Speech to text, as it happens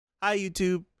Hi,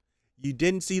 YouTube. You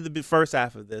didn't see the first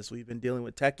half of this. We've been dealing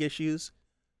with tech issues.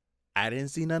 I didn't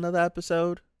see none of the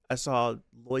episode. I saw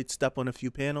Lloyd step on a few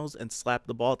panels and slap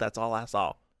the ball. That's all I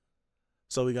saw.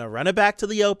 So we're going to run it back to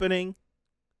the opening.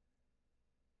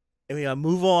 And we're going to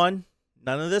move on.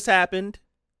 None of this happened.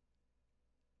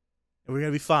 And we're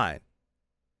going to be fine.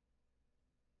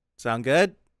 Sound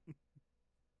good?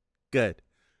 Good.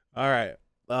 All right.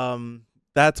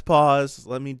 That's pause.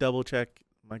 Let me double check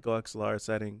my GoXLR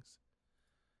settings.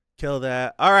 Kill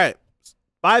that. All right.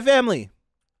 Bye, family.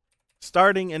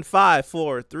 Starting in 5,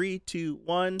 4, 3, 2,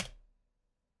 1.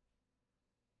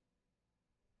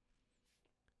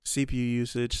 CPU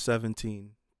usage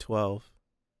 17, 12.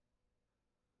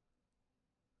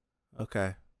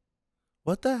 Okay.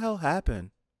 What the hell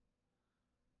happened?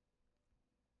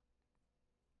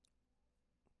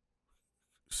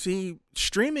 See,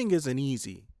 streaming isn't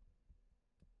easy.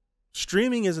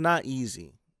 Streaming is not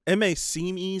easy. It may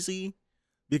seem easy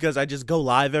because I just go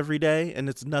live every day and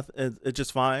it's nothing. It's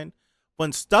just fine.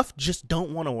 When stuff just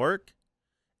don't want to work,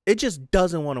 it just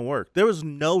doesn't want to work. There was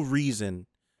no reason,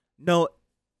 no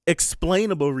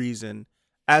explainable reason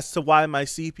as to why my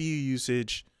CPU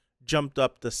usage jumped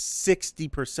up to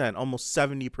 60%, almost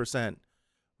 70%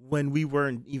 when we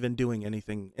weren't even doing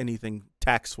anything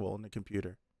taxable in the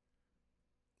computer.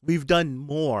 We've done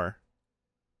more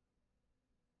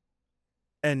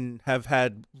and have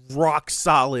had rock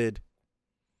solid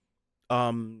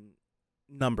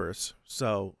numbers.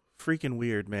 So freaking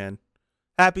weird, man.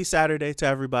 Happy Saturday to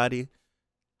everybody.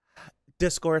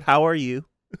 Discord, how are you?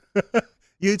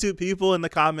 YouTube people in the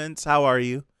comments, how are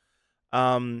you?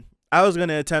 I was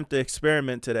gonna attempt to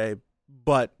experiment today,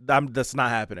 but that's not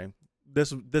happening.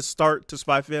 This start to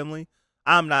Spy Family,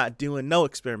 I'm not doing no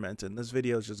experimenting. This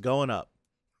video is just going up.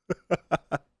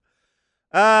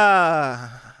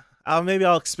 Maybe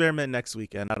I'll experiment next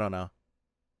weekend. I don't know.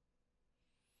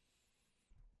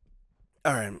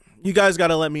 All right, you guys got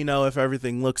to let me know if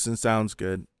everything looks and sounds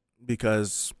good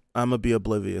because I'm gonna be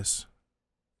oblivious.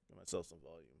 Give myself some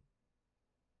volume.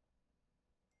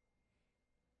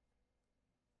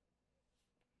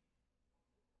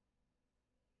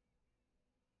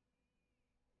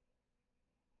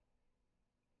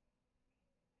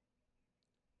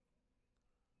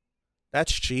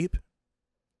 That's cheap.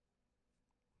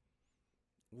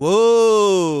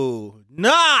 Whoa,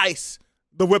 nice.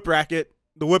 The whip racket.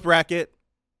 The whip racket.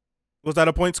 Was that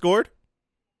a point scored?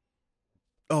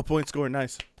 Oh, point scored.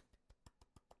 Nice.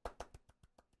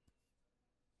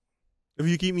 If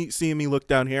you keep seeing me look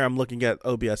down here, I'm looking at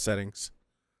OBS settings.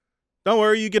 Don't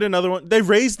worry, you get another one. They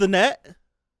raised the net.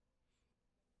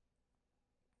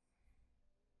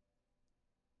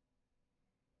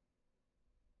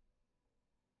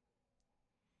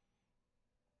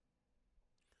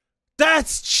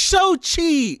 That's so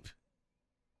cheap.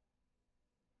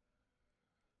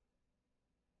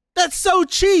 That's so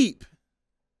cheap.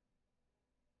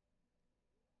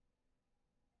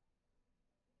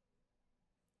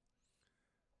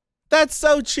 That's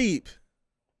so cheap.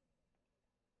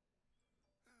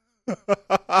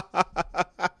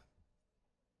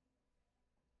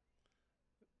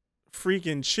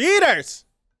 Freaking cheaters.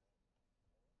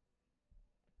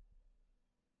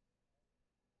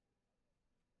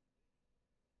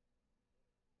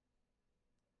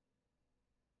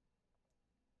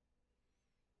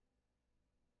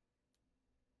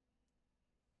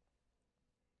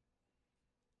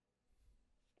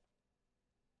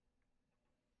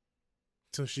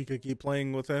 So she could keep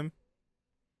playing with him.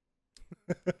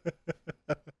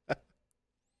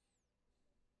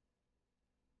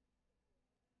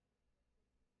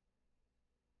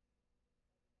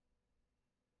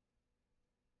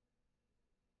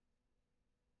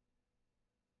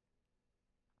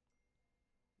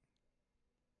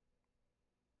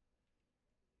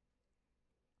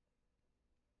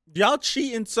 Y'all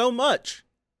cheating so much.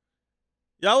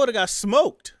 Y'all would have got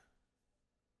smoked.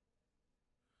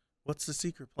 What's the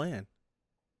secret plan?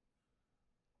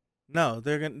 No,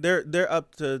 they're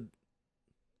up to.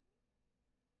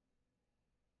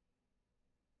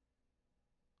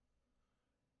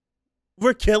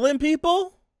 We're killing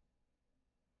people?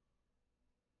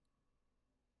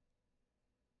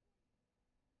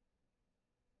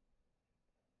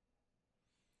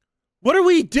 What are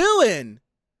we doing?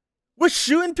 We're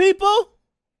shooting people?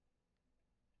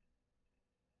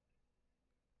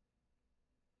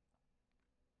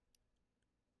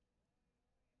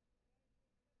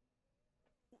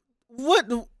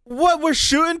 What we're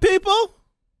shooting people?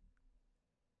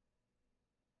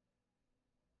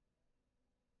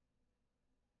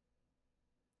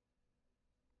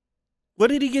 What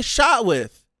did he get shot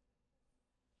with?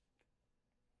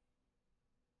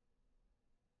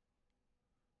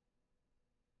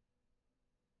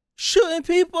 killing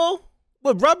people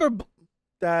with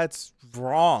that's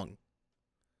wrong.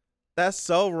 That's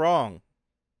so wrong.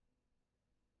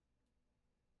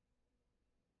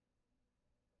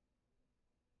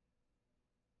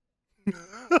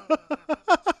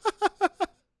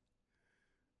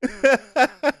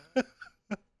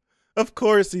 Of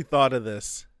course he thought of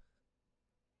this.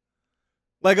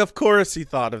 Like, of course he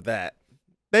thought of that.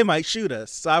 They might shoot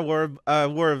us. I wore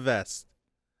a vest.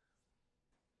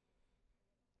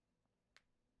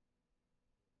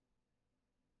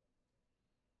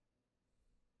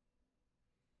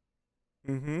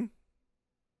 Mm-hmm.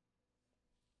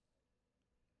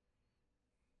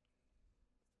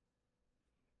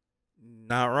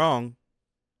 Not wrong.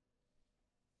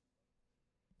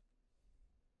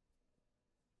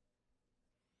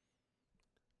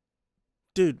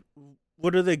 Dude,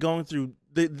 what are they going through?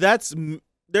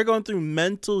 They're going through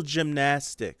mental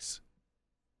gymnastics.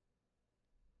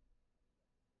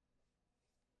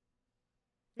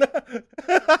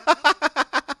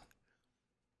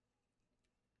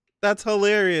 That's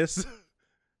hilarious.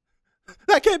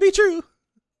 That can't be true.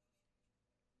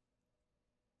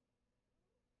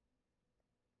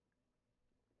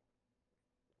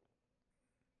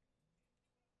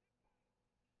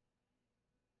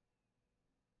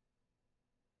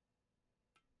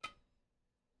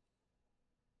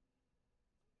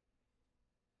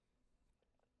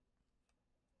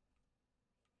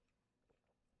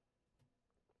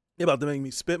 You're about to make me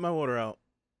spit my water out.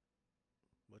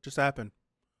 What just happened?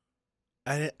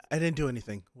 I didn't do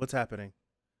anything. What's happening?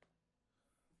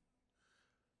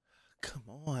 Come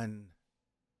on.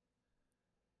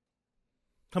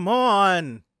 Come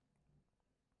on.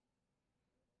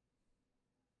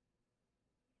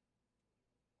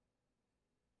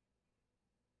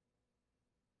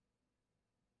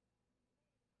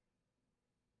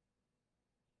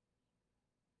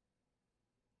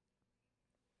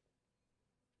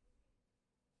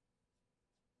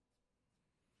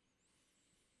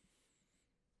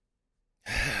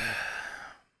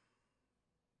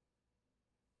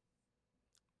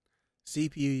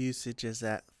 CPU usage is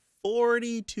at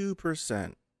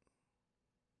 42%.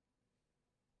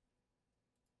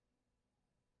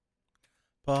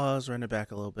 Pause, run it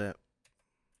back a little bit.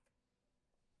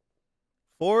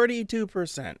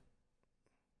 42%.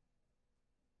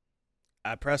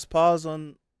 I press pause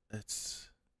on its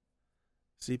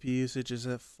CPU usage is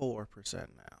at 4%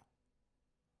 now.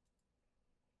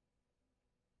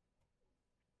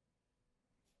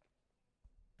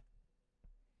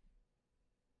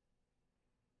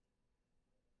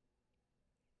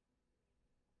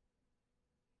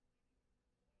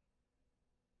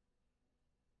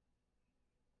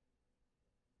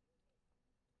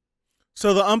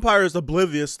 So the umpire is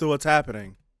oblivious to what's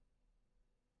happening.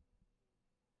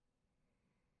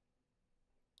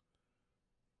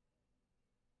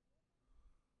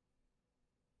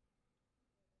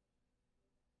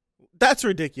 That's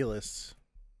ridiculous.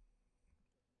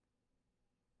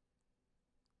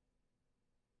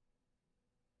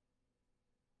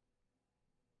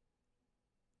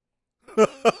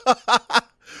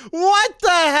 What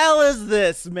the hell is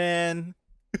this, man?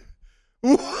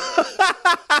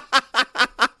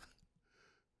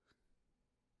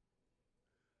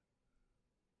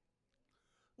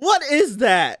 What is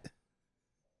that?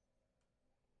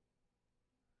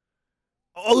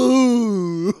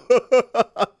 Oh.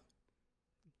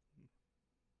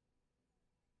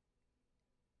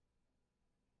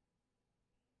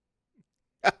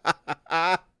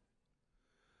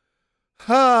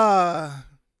 Ha.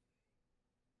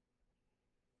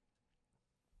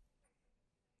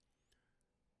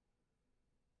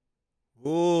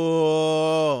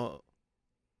 Whoa.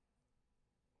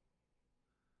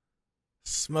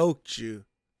 Smoked you.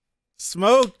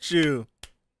 Smoked you.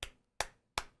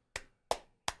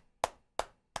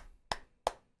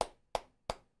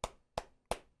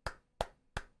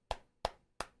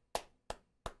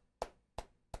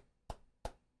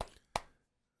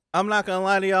 I'm not gonna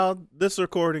lie to y'all. This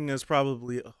recording is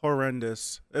probably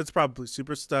horrendous. It's probably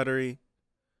super stuttery.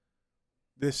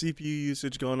 The CPU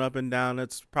usage going up and down.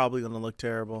 It's probably gonna look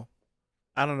terrible.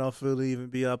 I don't know if it'll even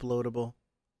be uploadable.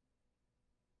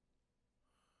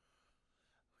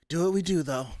 Do what we do,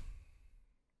 though.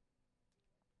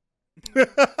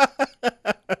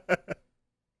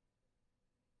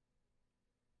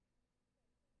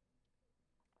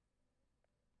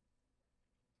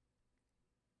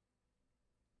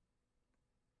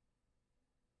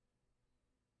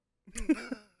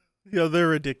 Yo, they're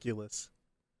ridiculous.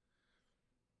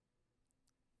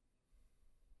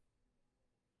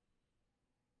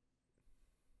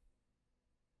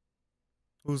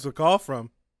 Who's the call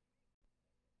from?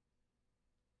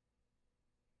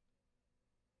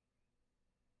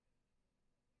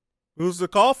 Who's the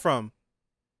call from?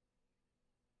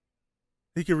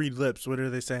 He can read lips. What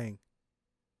are they saying?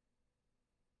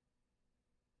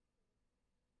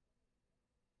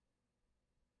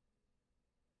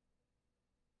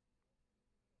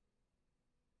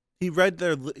 He read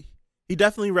their. He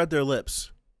definitely read their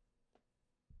lips.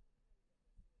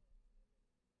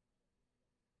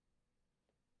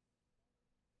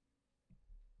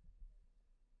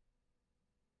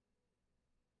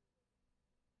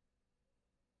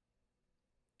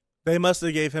 They must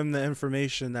have gave him the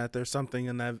information that there's something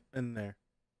in there.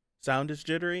 Sound is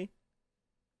jittery.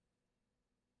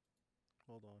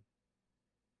 Hold on.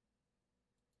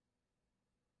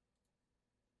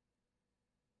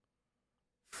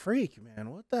 Freak, man.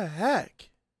 What the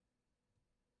heck?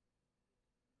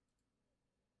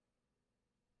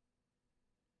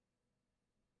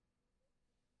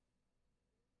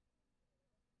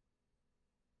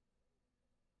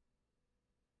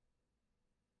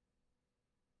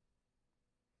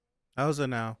 How's it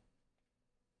now?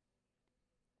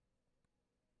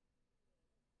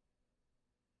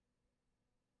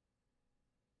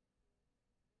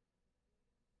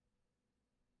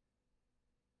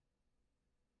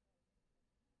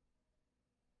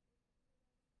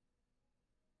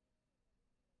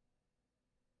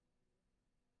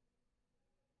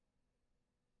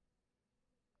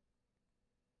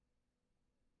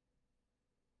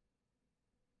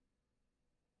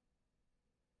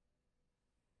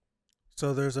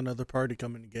 So there's another party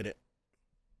coming to get it.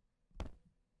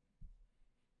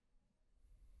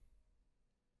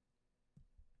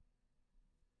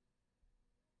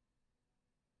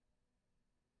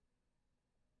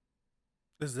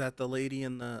 Is that the lady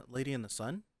in the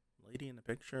sun? Lady in the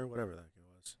picture? Whatever that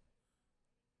was.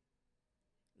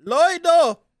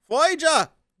 Lloydo! Foija!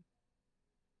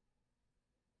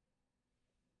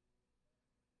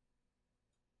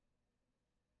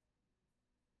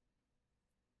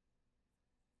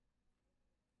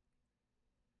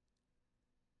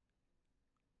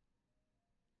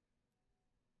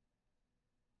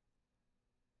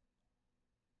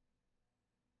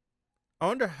 I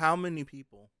wonder how many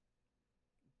people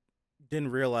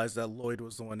didn't realize that Lloyd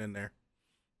was the one in there.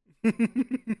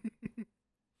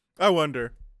 I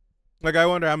wonder. Like, I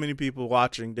wonder how many people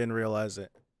watching didn't realize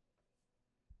it.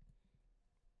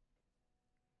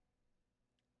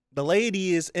 The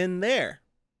lady is in there.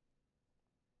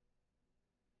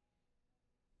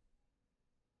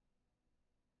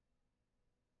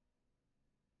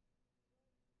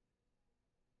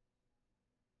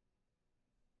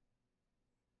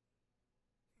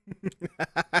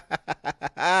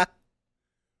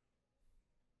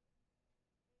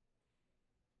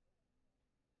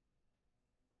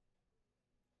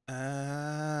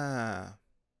 Ah.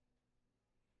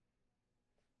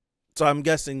 So I'm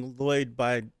guessing Lloyd,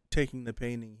 by taking the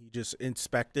painting, he just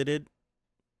inspected it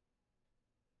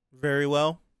very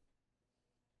well.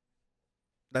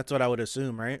 That's what I would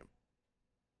assume, right?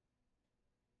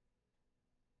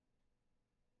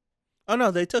 Oh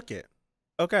no, they took it.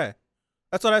 Okay.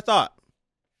 That's what I thought.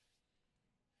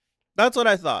 That's what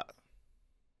I thought.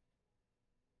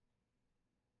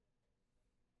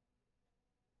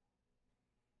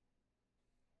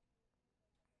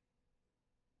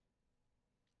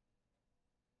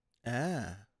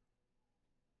 Ah.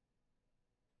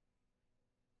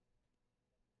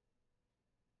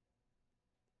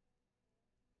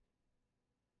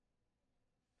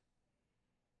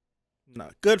 No,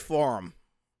 good for him.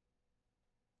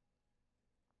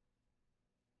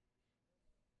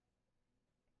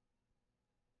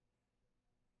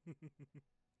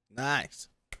 Nice.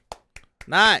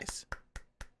 Nice.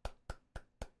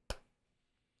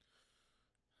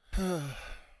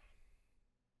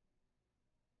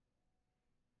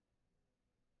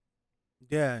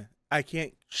 Yeah, I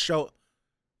can't show.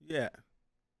 Yeah,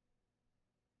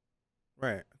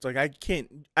 right. It's like I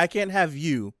can't have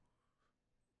you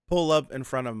pull up in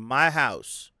front of my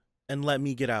house and let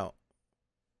me get out.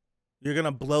 You're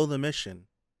gonna blow the mission.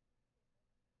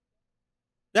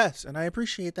 Yes, and I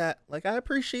appreciate that. Like, I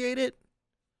appreciate it,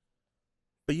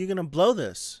 but you're gonna blow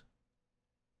this.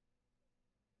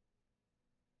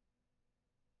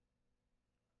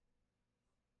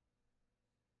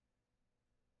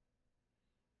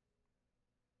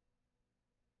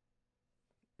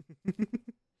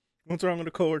 What's wrong with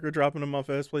a coworker dropping him off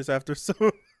at his place after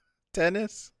some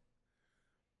tennis?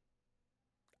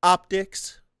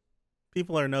 Optics.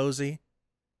 People are nosy.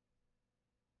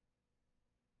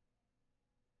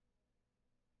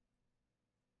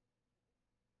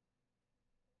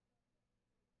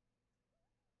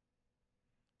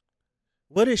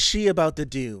 What is she about to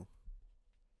do?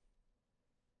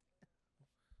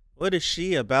 What is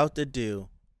she about to do?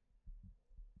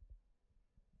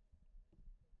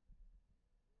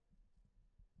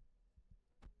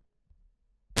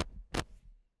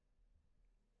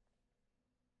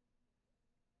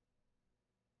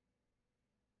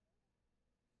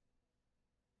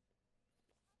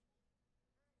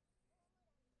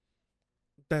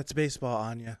 That's baseball,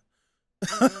 Anya.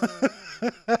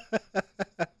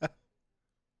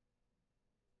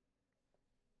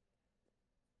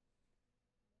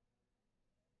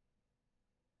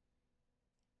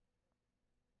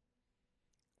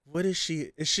 What is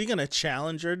she? Is she gonna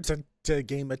challenge her to a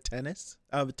game of tennis?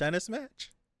 A tennis match?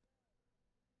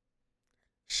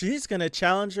 She's gonna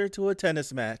challenge her to a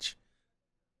tennis match.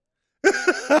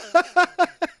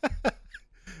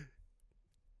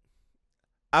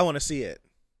 I want to see it.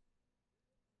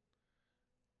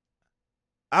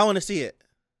 I want to see it.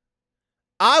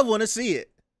 I want to see it.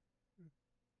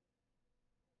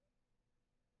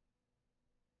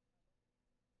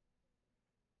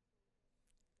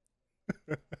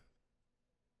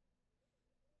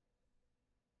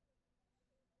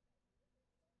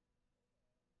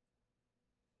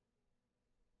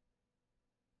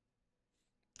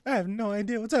 I have no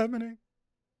idea what's happening.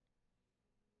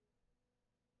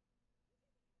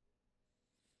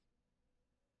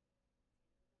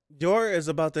 Yor is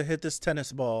about to hit this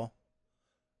tennis ball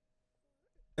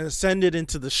and send it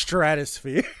into the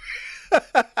stratosphere.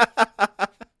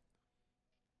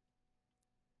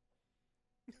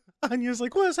 Anya's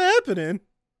like, what's happening?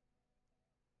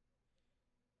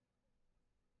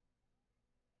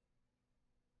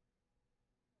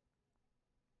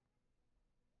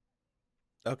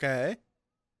 Okay.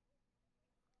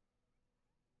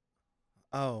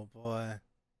 Oh boy.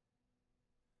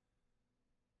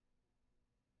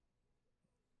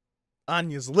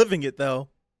 Anya's living it though.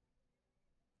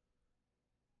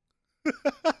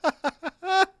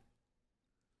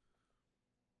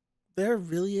 They're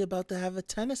really about to have a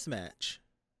tennis match.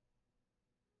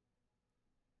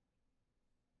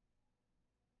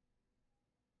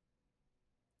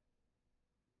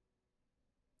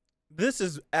 This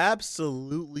is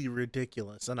absolutely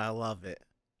ridiculous and I love it.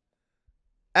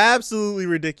 Absolutely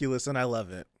ridiculous and I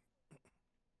love it.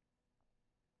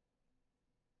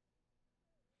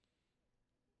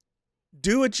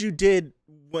 Do what you did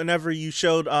whenever you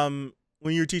showed when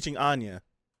you were teaching Anya.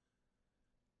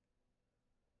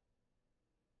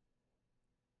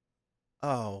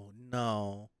 Oh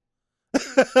no.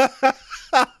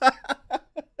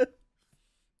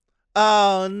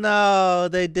 Oh no,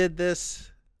 they did this.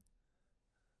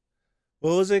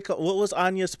 What was it? What was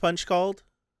Anya's punch called?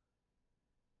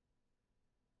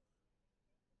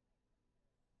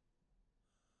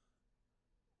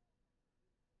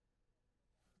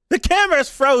 The camera's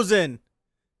frozen.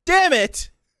 Damn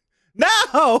it!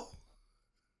 No.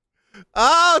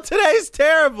 Oh, today's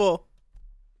terrible.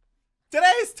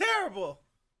 Today's terrible.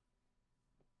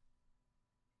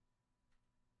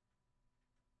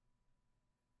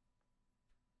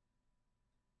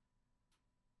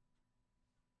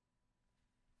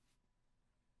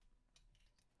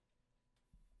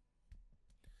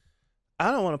 I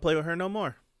don't want to play with her no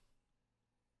more.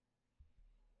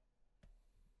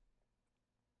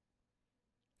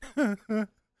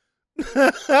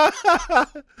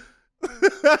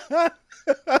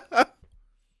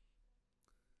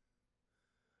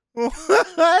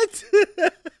 What?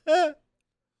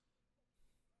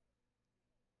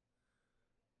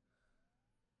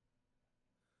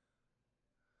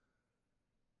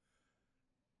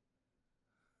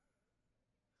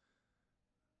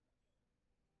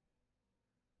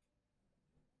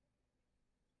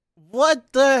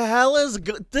 What the hell is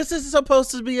this? Is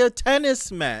supposed to be a tennis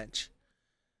match.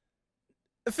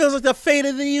 It feels like the fate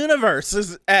of the universe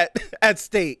is at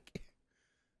stake.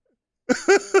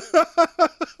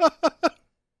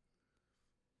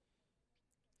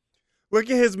 Look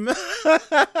at his.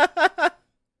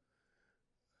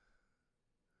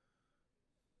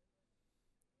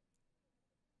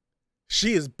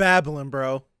 She is babbling,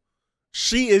 bro.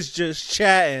 She is just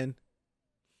chatting.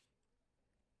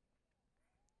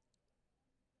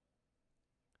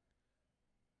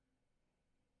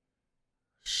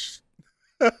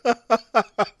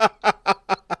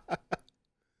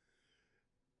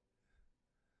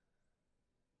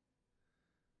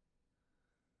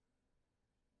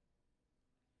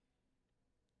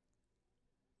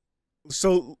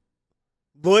 So,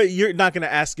 Lloyd, you're not going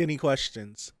to ask any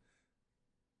questions.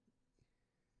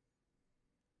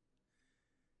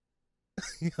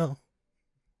 You know.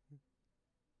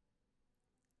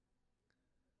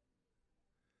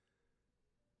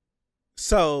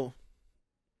 So,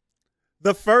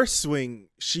 the first swing,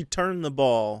 she turned the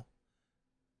ball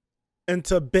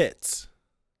into bits.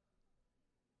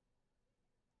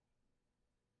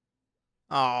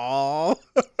 Oh.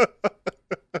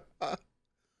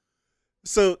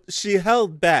 So she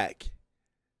held back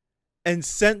and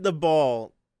sent the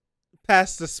ball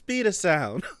past the speed of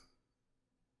sound.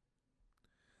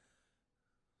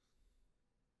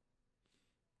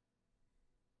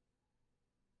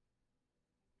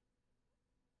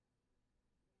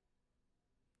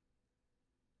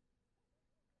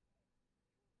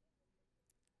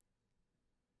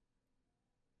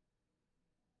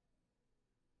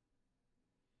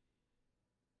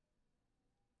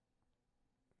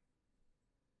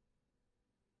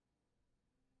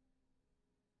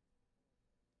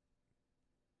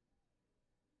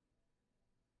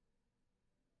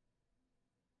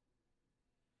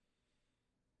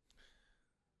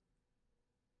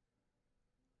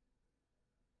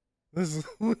 This is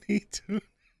Looney Tunes.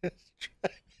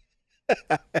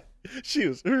 She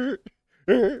was.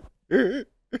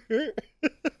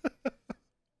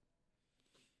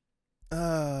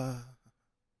 uh,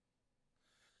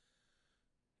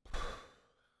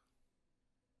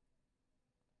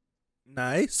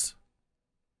 nice.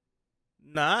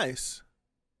 Nice.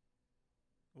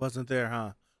 Wasn't there,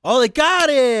 huh? Oh, they got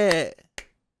it.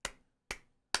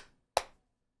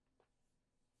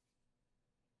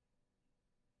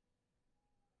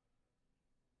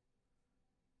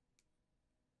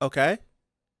 Okay.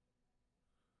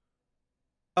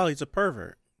 Oh, he's a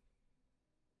pervert.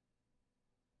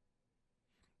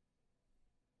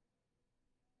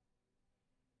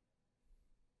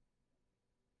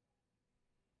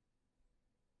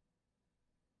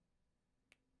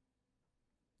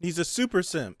 He's a super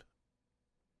simp.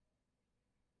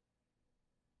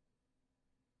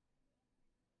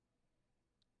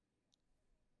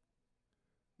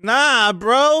 Nah,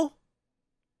 bro.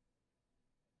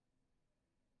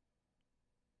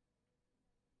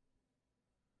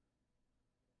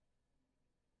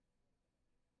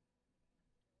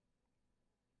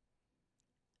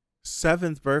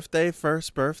 Seventh birthday,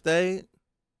 first birthday.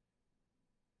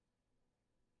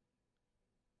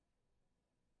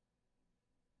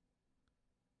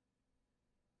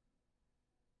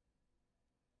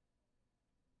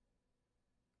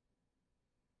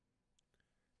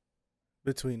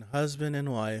 Between husband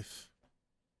and wife.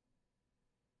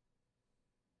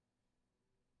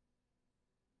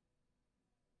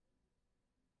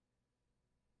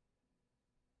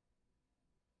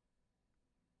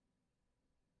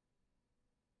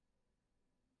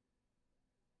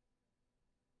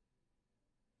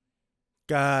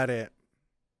 Got it.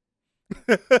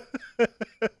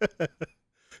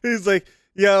 He's like,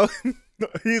 yo,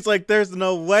 he's like, there's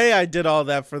no way I did all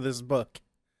that for this book.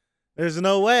 There's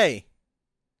no way.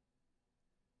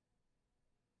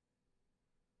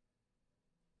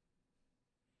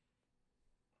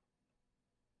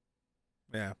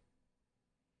 Yeah.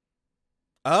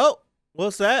 Oh,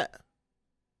 what's that?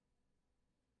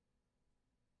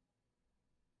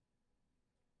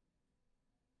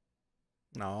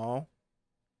 No.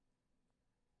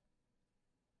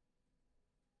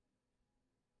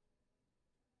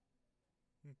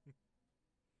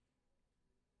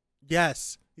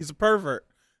 Yes, he's a pervert.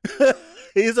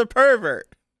 He's a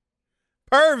pervert.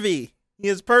 Pervy. He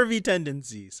has pervy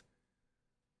tendencies.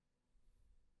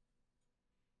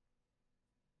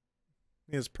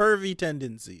 He has pervy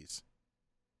tendencies.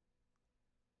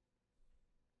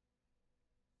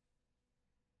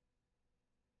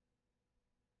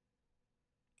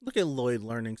 Look at Lloyd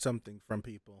learning something from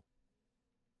people.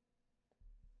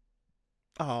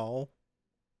 Oh,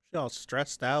 she's all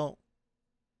stressed out.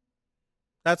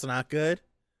 That's not good.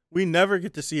 We never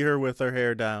get to see her with her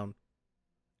hair down.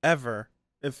 Ever.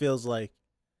 It feels like.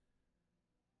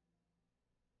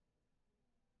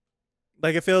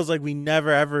 Like, it feels like we never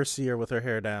ever see her with her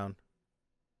hair down.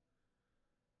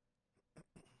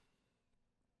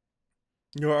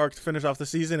 Your arc to finish off the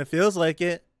season, it feels like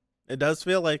it. It does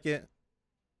feel like it.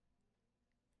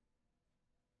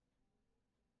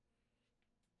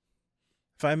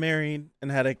 If I married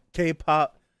and had a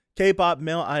K-pop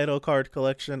male idol card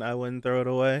collection, I wouldn't throw it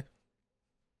away.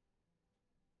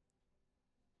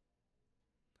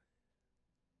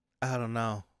 I don't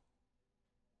know.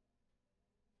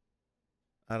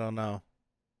 I don't know.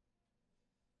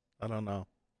 I don't know.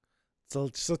 So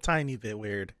just a tiny bit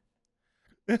weird.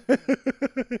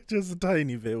 Just a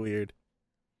tiny bit weird.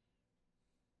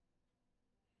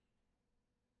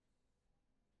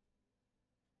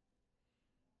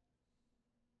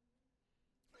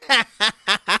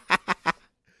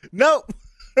 Nope.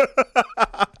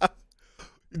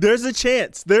 There's a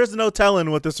chance. There's no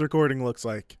telling what this recording looks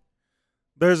like.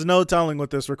 There's no telling what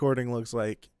this recording looks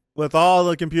like. with all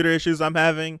the computer issues I'm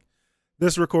having,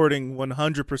 this recording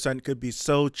 100% could be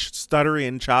so stuttery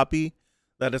and choppy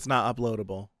that it's not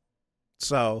uploadable.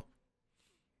 So,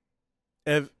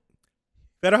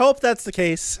 better hope that's the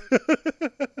case.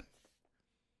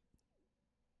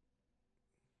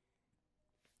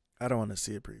 I don't want to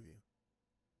see a preview.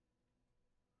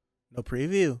 No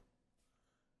preview.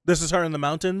 This is her in the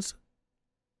mountains.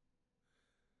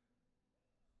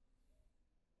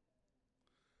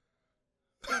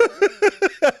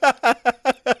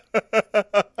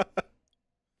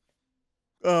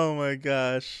 Oh my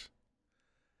gosh.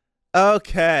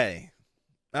 Okay.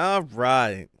 All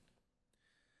right.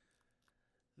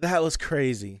 That was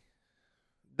crazy.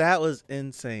 That was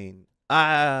insane.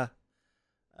 Let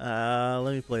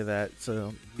me play that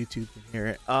so YouTube can hear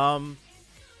it.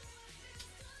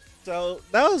 So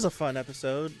that was a fun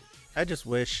episode. I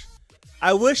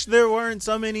wish there weren't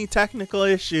so many technical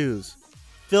issues.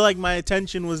 Feel like my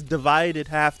attention was divided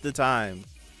half the time.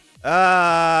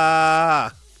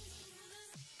 I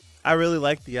really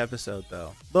liked the episode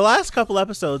though. The last couple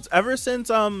episodes, ever since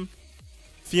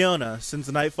Fiona, since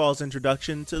Nightfall's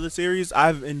introduction to the series,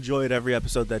 I've enjoyed every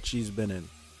episode that she's been in.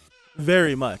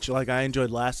 Very much. Like, I enjoyed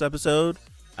last episode.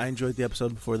 I enjoyed the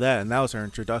episode before that, and that was her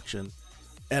introduction.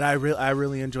 And I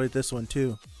really enjoyed this one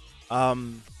too. Boy,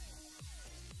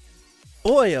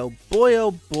 oh boy,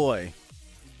 oh boy.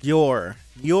 Yor.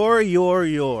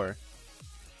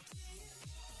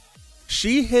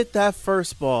 She hit that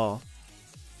first ball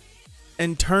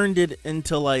and turned it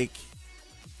into like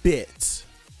bits.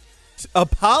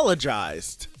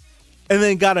 Apologized. And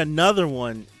then got another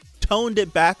one, toned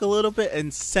it back a little bit,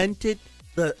 and sent it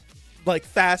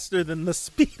faster than the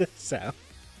speed of sound.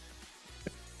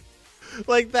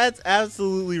 Like, that's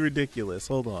absolutely ridiculous.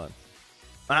 Hold on.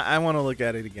 I want to look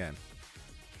at it again.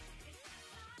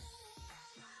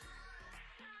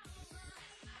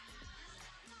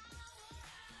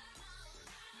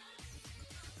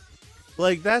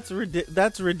 Like, that's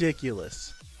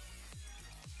ridiculous.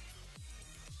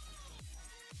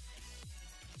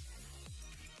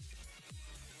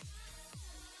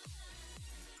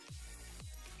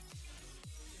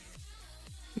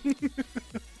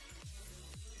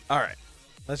 All right,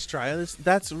 let's try this.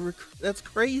 That's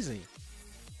crazy.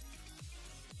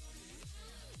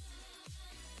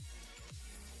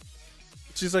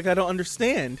 She's like, I don't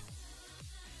understand.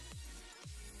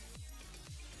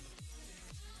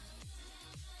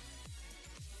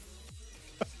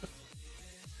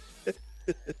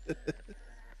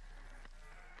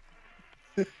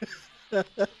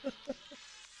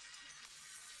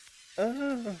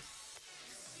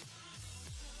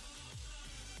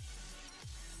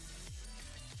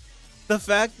 The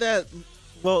fact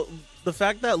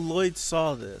that Lloyd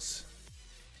saw this,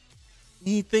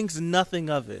 he thinks nothing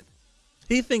of it.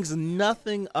 He thinks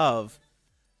nothing of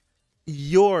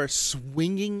your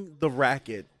swinging the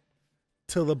racket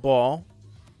to the ball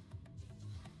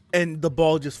and the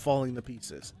ball just falling to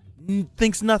pieces.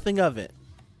 Thinks nothing of it.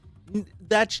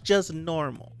 That's just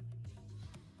normal.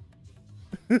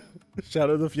 Shout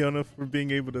out to Fiona for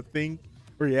being able to think,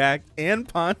 react, and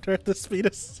ponder at the speed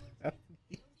of sound.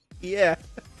 Yeah.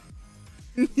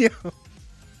 Yeah.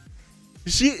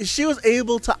 She was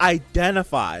able to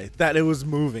identify that it was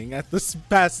moving at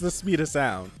past the speed of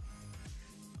sound.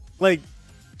 Like,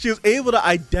 she was able to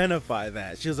identify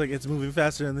that. She was like, it's moving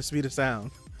faster than the speed of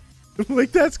sound.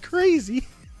 Like, that's crazy.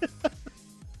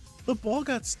 The ball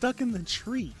got stuck in the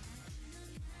tree.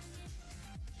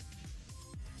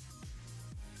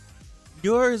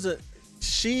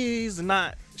 She's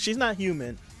not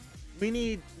human. We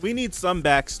need some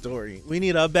backstory. We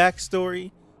need a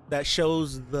backstory that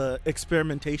shows the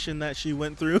experimentation that she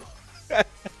went through.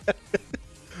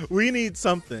 We need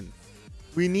something.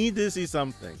 We need to see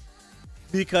something,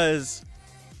 because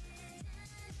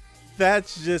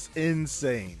that's just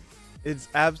insane. It's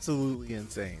absolutely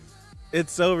insane.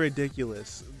 It's so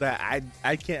ridiculous that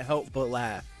I can't help but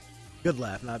laugh. Good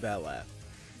laugh, not bad laugh.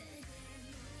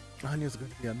 Anya's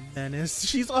going to be a menace.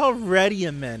 She's already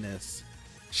a menace.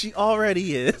 She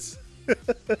already is.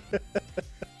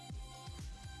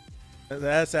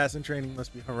 That assassin training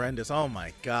must be horrendous. Oh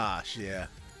my gosh, yeah.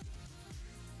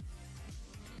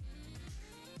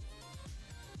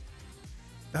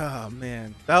 Oh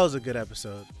man, that was a good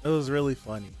episode. It was really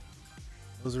funny.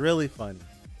 It was really funny.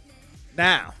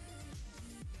 Now,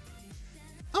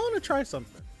 I want to try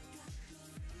something.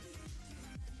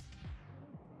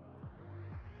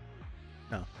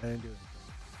 No, I didn't do it.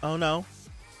 Oh no.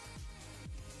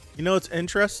 You know what's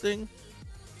interesting?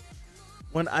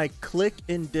 When I click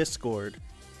in Discord,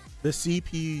 the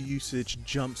CPU usage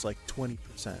jumps like 20%.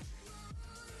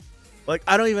 Like,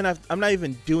 I'm not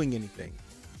even doing anything.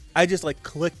 I just like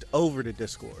clicked over to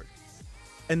Discord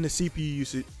and the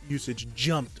CPU usage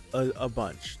jumped a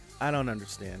bunch. I don't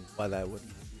understand why that would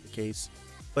even be the case,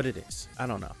 but it is. I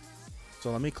don't know.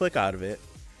 So let me click out of it.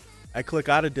 I click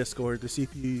out of Discord, the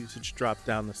CPU usage dropped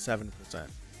down to 7%.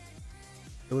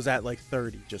 It was at like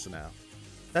 30 just now.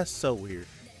 That's so weird.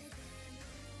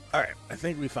 All right, I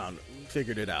think we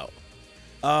figured it out.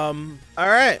 All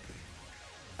right.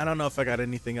 I don't know if I got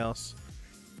anything else.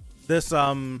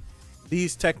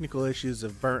 These technical issues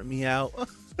have burnt me out.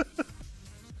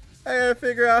 I gotta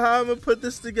figure out how I'm gonna put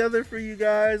this together for you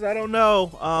guys. I don't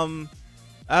know.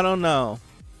 I don't know,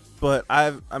 but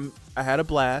I had a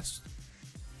blast.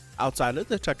 Outside of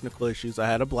the technical issues, I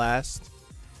had a blast.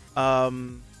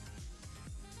 I'll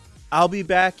be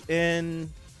back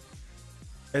in.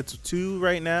 It's 2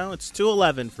 right now. It's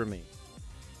 2:11 for me.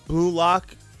 Blue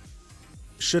Lock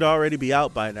should already be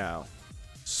out by now.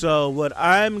 So what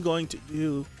I'm going to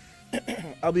do,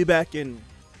 I'll be back in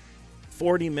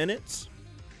 40 minutes,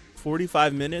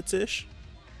 45 minutes-ish.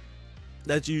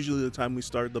 That's usually the time we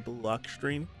start the Blue Lock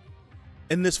stream.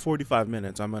 In this 45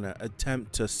 minutes, I'm going to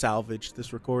attempt to salvage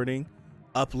this recording,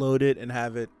 upload it, and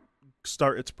have it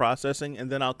start its processing, and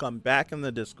then I'll come back in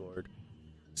the Discord.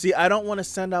 See, I don't want to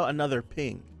send out another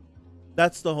ping.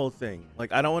 That's the whole thing.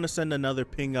 Like, I don't want to send another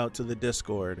ping out to the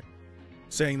Discord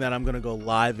saying that I'm going to go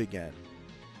live again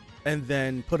and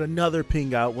then put another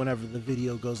ping out whenever the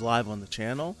video goes live on the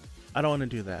channel. I don't want to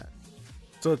do that.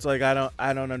 So it's like, I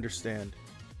don't understand.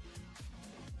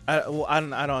 I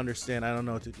don't understand. I don't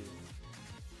know what to do.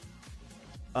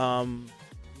 I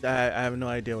have no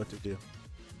idea what to do.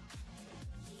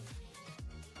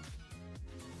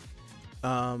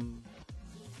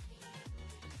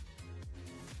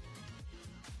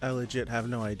 I legit have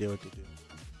no idea what to do.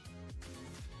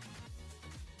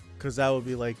 Because that would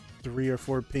be like 3 or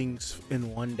 4 pings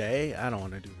in one day. I don't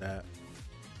want to do that.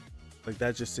 Like,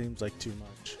 that just seems like too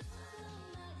much.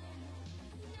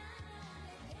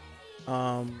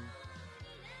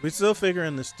 We're still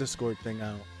figuring this Discord thing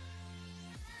out.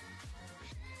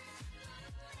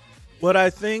 What I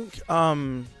think,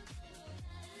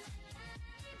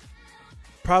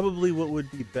 probably what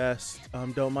would be best,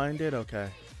 don't mind it? Okay.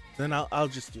 Then I'll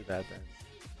just do that then.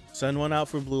 Send one out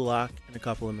for Blue Lock in a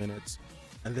couple of minutes.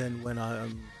 And then when I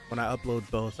upload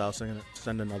both, I'll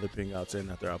send another ping out saying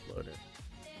that they're uploaded.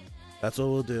 That's what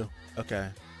we'll do. Okay.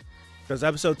 Because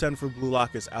episode 10 for Blue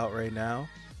Lock is out right now.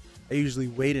 I usually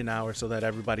wait an hour so that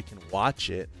everybody can watch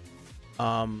it.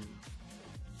 And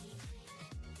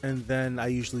then I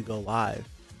usually go live.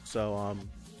 So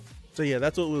yeah,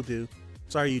 that's what we'll do.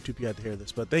 Sorry, YouTube, you had to hear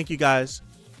this, but thank you guys.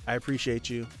 I appreciate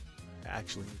you. I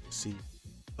actually need to see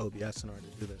OBS in order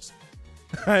to do this.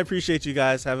 I appreciate you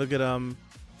guys. Have a good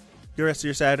rest of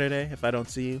your Saturday if I don't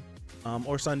see you,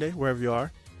 or Sunday, wherever you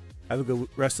are. Have a good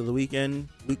rest of the week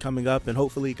coming up, and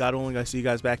hopefully, God willing, I see you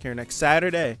guys back here next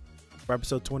Saturday for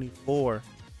episode 24.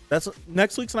 That's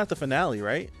next week's not the finale,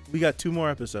 right? We got 2 more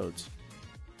episodes.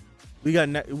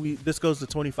 This goes to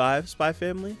 25, Spy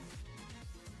Family.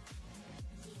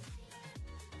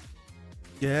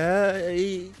 Yeah,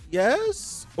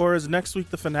 yes, or is next week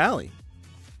the finale?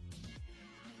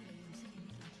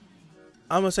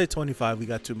 I'm gonna say 25. We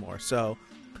got 2 more, so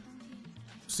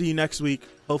see you next week.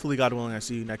 Hopefully, God willing, I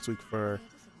see you next week for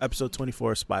episode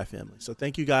 24 of Spy Family. So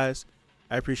thank you guys.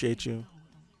 I appreciate you,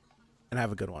 and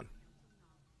have a good one.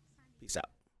 Peace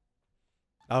out.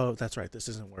 Oh, that's right. This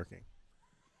isn't working.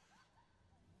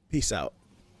 Peace out.